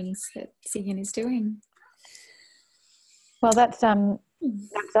offerings that Sigyn is doing. Well, that's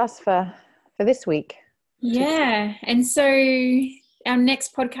us for this week. Yeah. And so our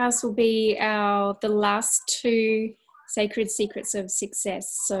next podcast will be the last 2 Sacred Secrets of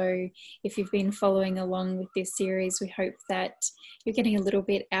Success. So if you've been following along with this series, we hope that you're getting a little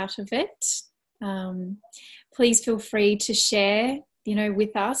bit out of it. Please feel free to share,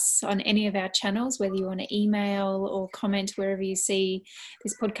 with us on any of our channels, whether you want to email or comment wherever you see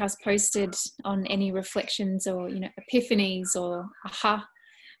this podcast posted, on any reflections or, epiphanies or aha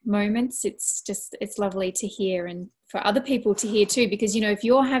moments. It's lovely to hear, and for other people to hear too, because if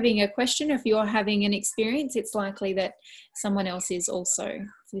you're having a question, if you're having an experience, it's likely that someone else is also.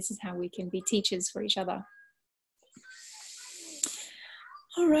 So this is how we can be teachers for each other.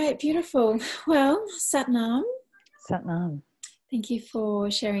 All right, beautiful. Well, Satnam. Thank you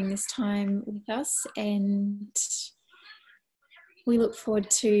for sharing this time with us, and we look forward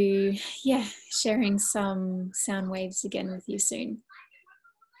to sharing some sound waves again with you soon.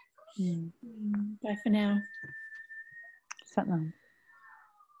 Bye for now. Satnam.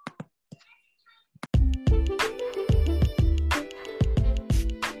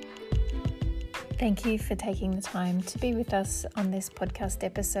 Thank you for taking the time to be with us on this podcast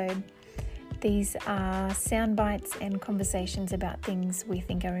episode. These are sound bites and conversations about things we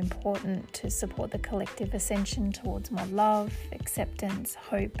think are important to support the collective ascension towards more love, acceptance,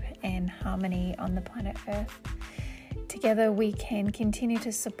 hope, and harmony on the planet Earth. Together we can continue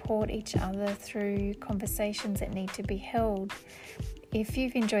to support each other through conversations that need to be held. If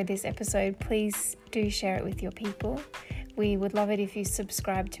you've enjoyed this episode, please do share it with your people. We would love it if you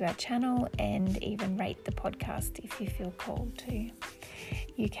subscribe to our channel and even rate the podcast if you feel called to.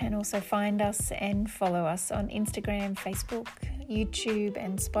 You can also find us and follow us on Instagram, Facebook, YouTube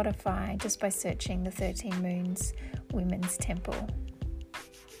and Spotify just by searching the 13 Moons Women's Temple.